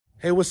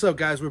Hey, what's up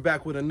guys? We're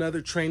back with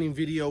another training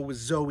video with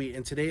Zoe,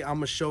 and today I'm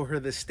gonna show her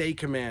the stay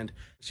command.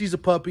 She's a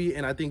puppy,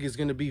 and I think it's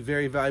gonna be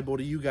very valuable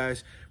to you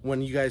guys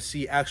when you guys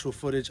see actual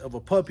footage of a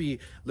puppy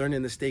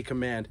learning the stay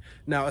command.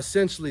 Now,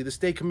 essentially, the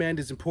stay command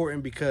is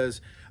important because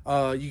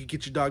you can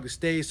get your dog to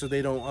stay so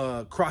they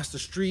don't cross the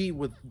street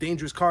with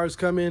dangerous cars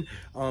coming.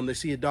 They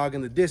see a dog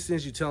in the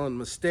distance, you tell them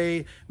to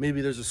stay. Maybe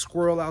there's a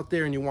squirrel out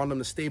there and you want them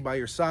to stay by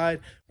your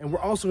side. And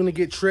we're also gonna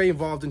get Trey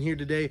involved in here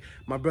today.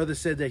 My brother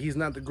said that he's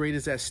not the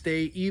greatest at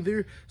stay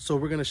either, so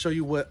we're gonna show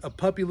you what a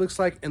puppy looks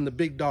like and the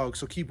big dog,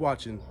 so keep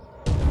watching.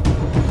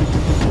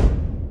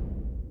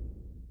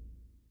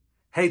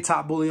 Hey,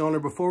 Top Bully owner,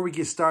 before we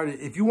get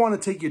started, if you want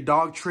to take your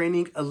dog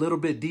training a little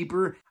bit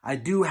deeper, I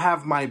do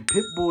have my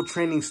Pit Bull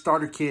Training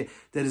Starter Kit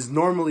that is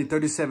normally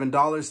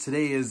 $37.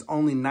 Today is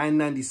only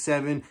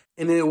 $9.97,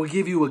 and it will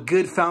give you a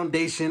good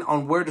foundation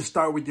on where to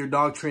start with your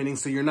dog training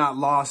so you're not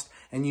lost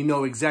and you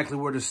know exactly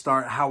where to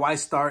start. How I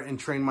start and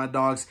train my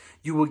dogs,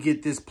 you will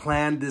get this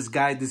plan, this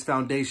guide, this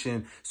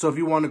foundation. So if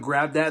you want to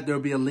grab that, there'll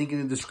be a link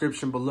in the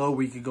description below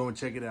where you can go and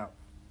check it out.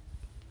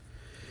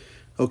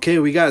 Okay,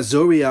 we got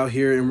Zoe out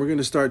here and we're going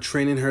to start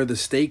training her the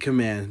stay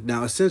command.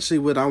 Now, essentially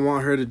what I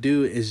want her to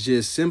do is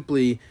just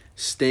simply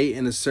stay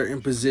in a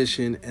certain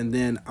position, and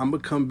then I'm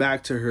going to come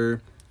back to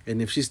her,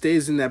 and if she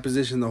stays in that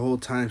position the whole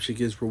time, she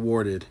gets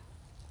rewarded.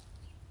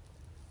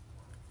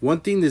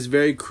 One thing that's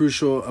very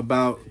crucial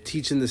about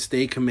teaching the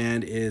stay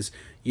command is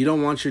you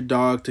don't want your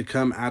dog to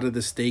come out of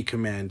the stay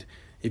command.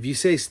 If you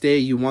say stay,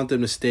 you want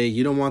them to stay.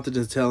 You don't want them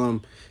to tell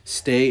them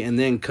stay and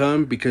then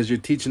come, because you're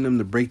teaching them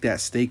to break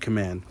that stay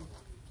command.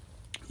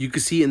 You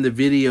can see in the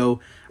video,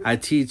 I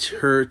teach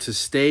her to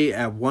stay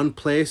at one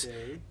place,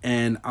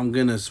 and I'm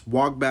going to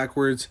walk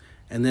backwards,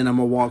 and then I'm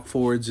going to walk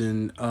forwards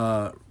and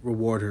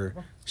reward her.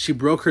 She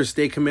broke her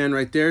stay command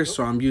right there,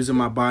 so I'm using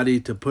my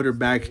body to put her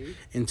back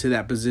into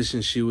that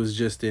position she was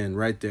just in,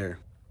 right there.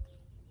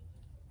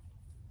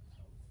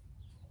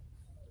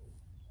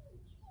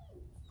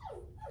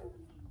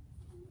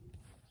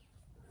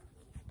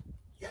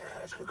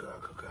 Yes, good girl,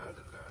 good girl,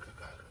 good girl, good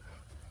girl.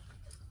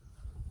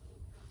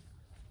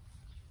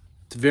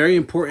 It's very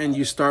important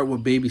you start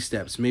with baby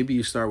steps. Maybe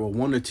you start with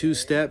 1 or 2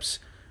 steps,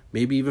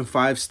 maybe even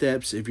 5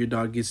 steps if your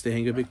dog gets the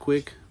hang of it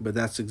quick, but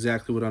that's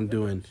exactly what I'm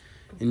doing.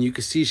 And you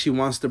can see she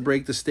wants to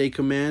break the stay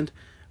command,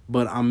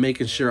 but I'm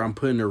making sure I'm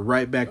putting her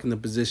right back in the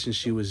position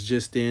she was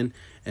just in,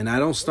 and I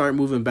don't start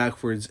moving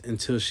backwards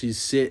until she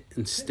sit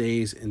and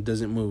stays and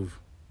doesn't move.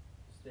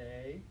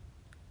 Stay,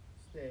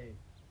 stay.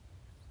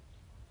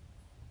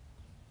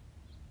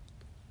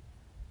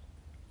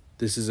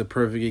 This is a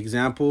perfect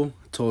example.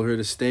 I told her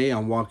to stay.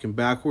 I'm walking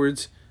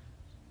backwards.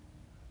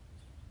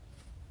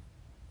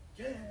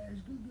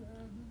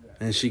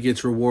 And she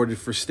gets rewarded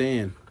for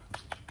staying.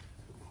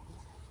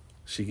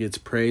 She gets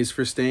praised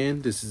for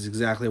staying. This is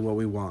exactly what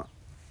we want.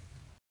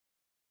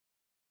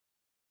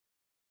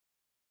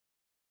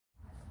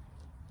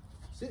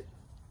 Sit.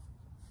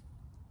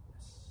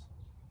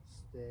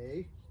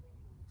 Stay.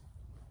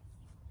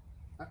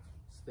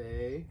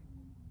 Stay.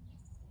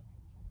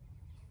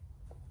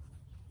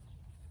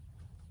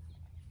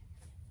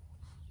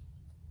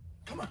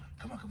 Come on,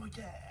 come on, come on,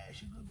 yeah.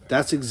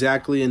 That's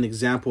exactly an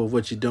example of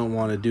what you don't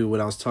want to do, what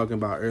I was talking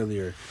about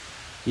earlier.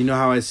 You know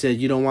how I said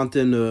you don't want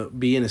them to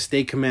be in a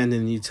stay command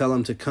and you tell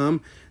them to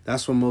come?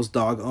 That's what most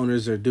dog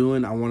owners are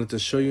doing. I wanted to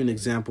show you an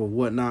example of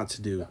what not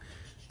to do.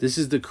 This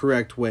is the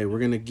correct way. We're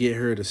going to get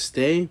her to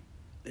stay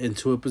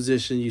into a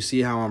position. You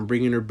see how I'm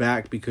bringing her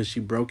back because she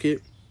broke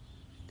it?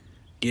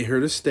 Get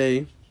her to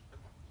stay.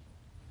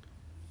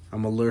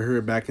 I'm going to lure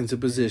her back into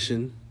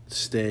position.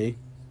 Stay.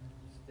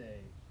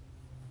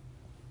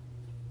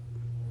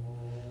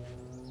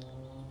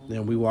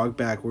 Then we walk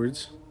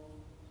backwards.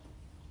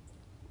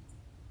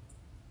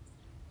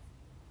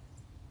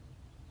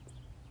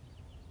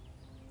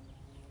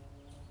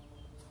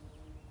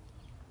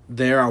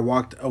 There I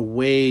walked a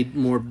way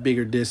more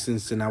bigger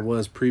distance than I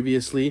was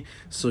previously,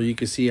 so you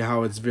can see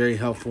how it's very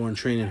helpful in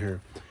training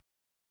her.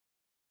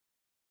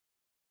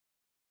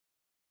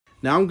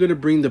 Now I'm going to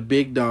bring the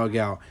big dog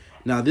out.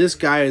 Now this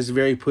guy is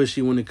very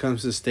pushy when it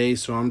comes to stay,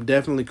 so I'm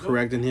definitely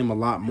correcting him a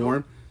lot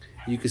more.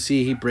 You can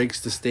see he breaks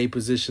the stay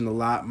position a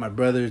lot. My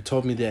brother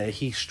told me that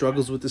he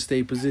struggles with the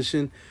stay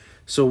position.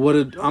 So what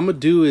I'm going to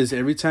do is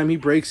every time he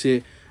breaks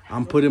it,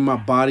 I'm putting my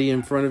body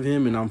in front of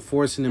him and I'm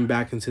forcing him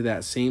back into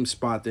that same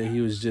spot that he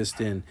was just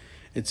in.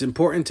 It's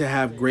important to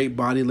have great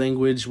body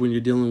language when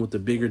you're dealing with a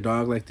bigger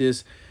dog like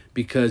this,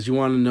 because you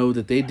want to know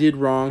that they did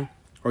wrong,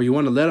 or you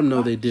want to let them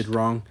know they did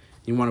wrong.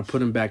 You want to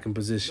put him back in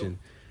position.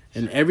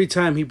 And every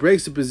time he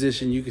breaks the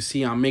position, you can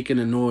see I'm making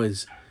a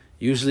noise.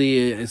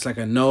 Usually it's like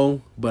a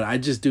no, but I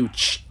just do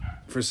ch.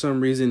 For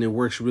some reason, it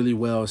works really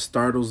well. It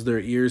startles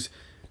their ears,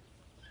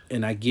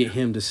 and I get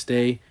him to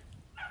stay.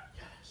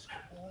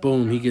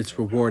 Boom, he gets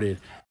rewarded.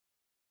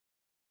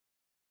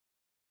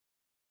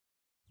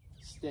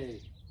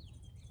 Stay.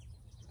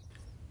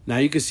 Now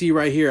you can see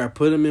right here, I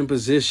put him in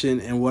position,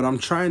 and what I'm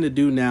trying to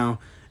do now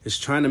is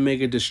trying to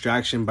make a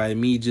distraction by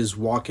me just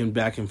walking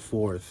back and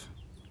forth.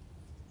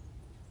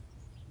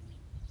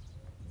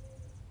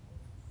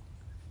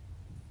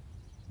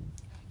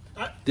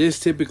 This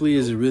typically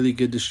is a really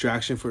good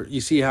distraction for,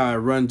 you see how I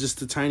run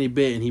just a tiny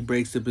bit and he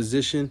breaks the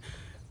position.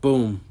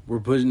 Boom, we're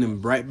putting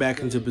him right back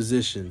into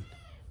position.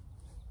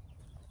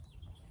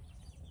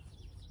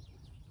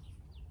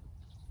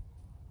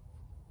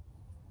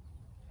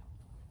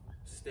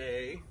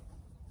 Stay.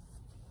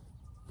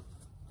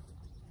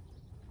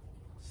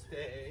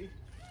 Stay.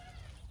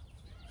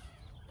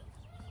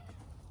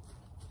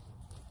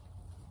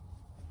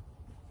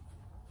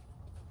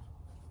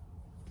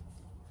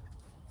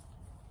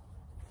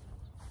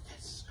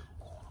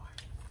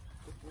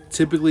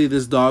 Typically,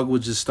 this dog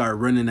would just start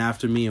running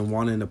after me and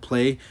wanting to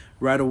play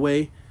right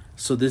away.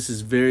 So this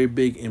is very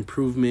big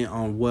improvement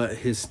on what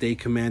his stay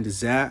command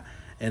is at.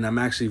 And I'm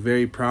actually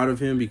very proud of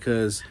him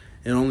because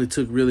it only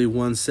took really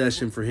one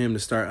session for him to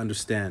start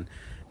understand.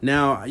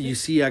 Now, you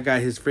see I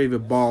got his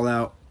favorite ball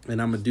out,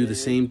 and I'm going to do the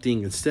same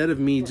thing. Instead of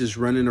me just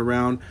running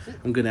around,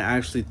 I'm going to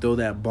actually throw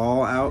that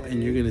ball out,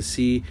 and you're going to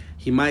see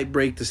he might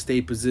break the stay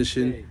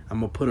position.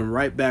 I'm going to put him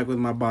right back with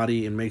my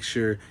body and make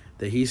sure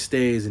that he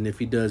stays, and if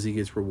he does, he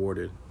gets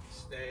rewarded.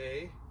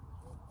 Stay.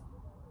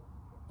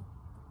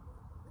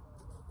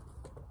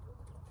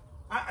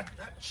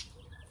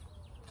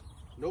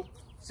 Nope.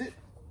 Sit.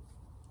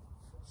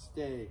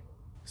 Stay.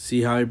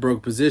 See how he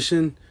broke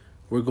position?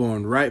 We're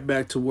going right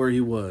back to where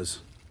he was.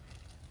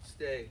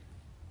 Stay.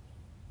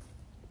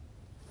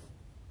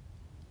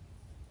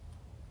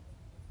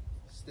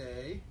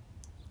 Stay.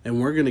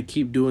 And we're going to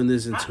keep doing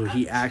this until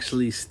he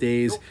actually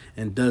stays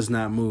and does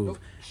not move.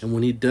 And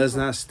when he does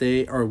not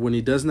stay, or when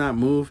he does not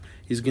move,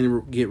 he's going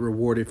to get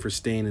rewarded for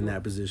staying in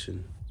that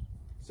position.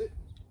 Sit.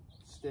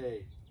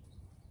 Stay.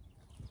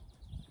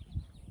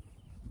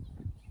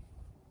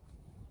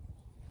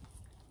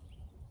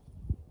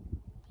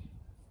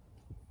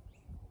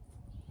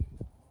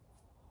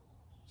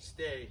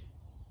 Stay.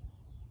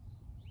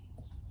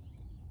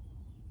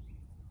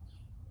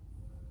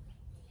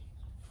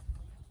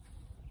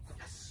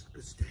 Yes,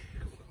 good stay.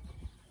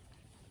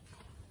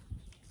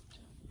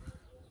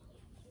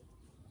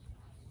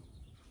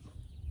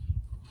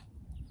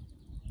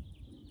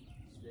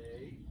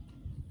 Stay.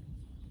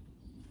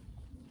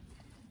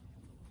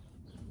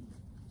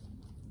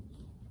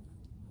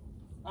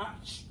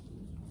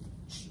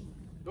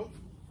 Nope.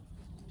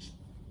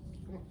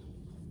 Come on.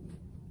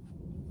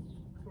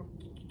 Come on.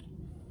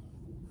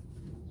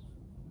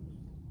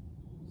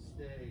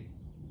 Stay.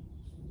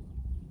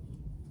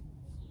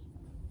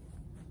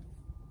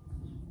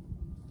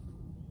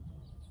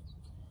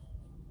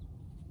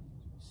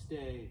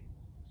 Stay.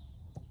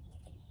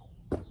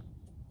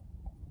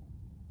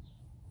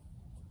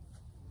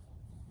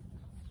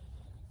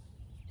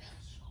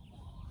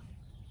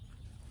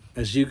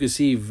 As you can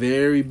see,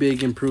 very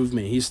big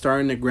improvement. He's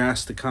starting to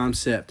grasp the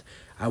concept.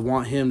 I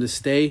want him to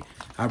stay.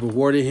 I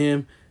rewarded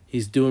him.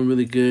 He's doing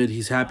really good.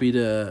 He's happy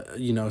to,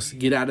 you know,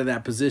 get out of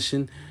that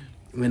position.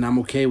 And I'm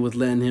okay with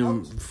letting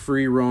him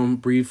free roam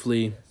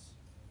briefly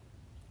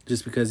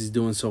just because he's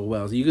doing so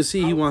well. So you can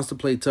see he wants to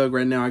play tug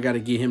right now. I got to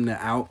get him to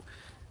out.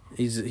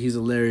 He's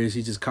hilarious.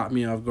 He just caught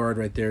me off guard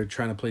right there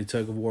trying to play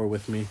tug of war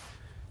with me.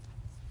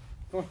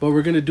 But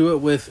we're going to do it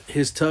with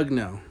his tug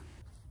now.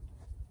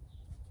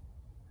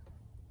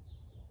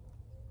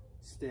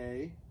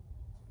 Stay.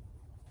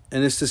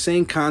 And it's the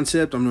same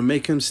concept. I'm going to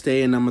make him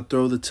stay and I'm going to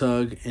throw the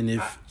tug. And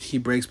if he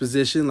breaks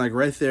position, like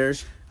right there,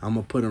 I'm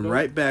going to put him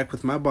right back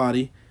with my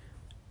body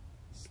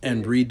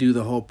and redo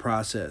the whole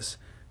process.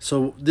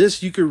 So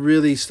this you could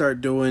really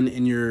start doing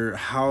in your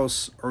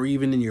house or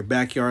even in your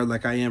backyard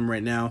like I am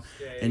right now.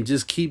 And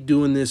just keep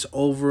doing this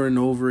over and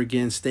over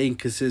again, staying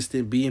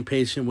consistent, being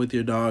patient with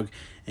your dog,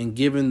 and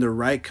giving the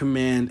right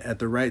command at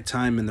the right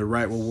time and the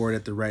right reward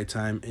at the right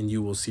time, and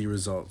you will see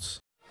results.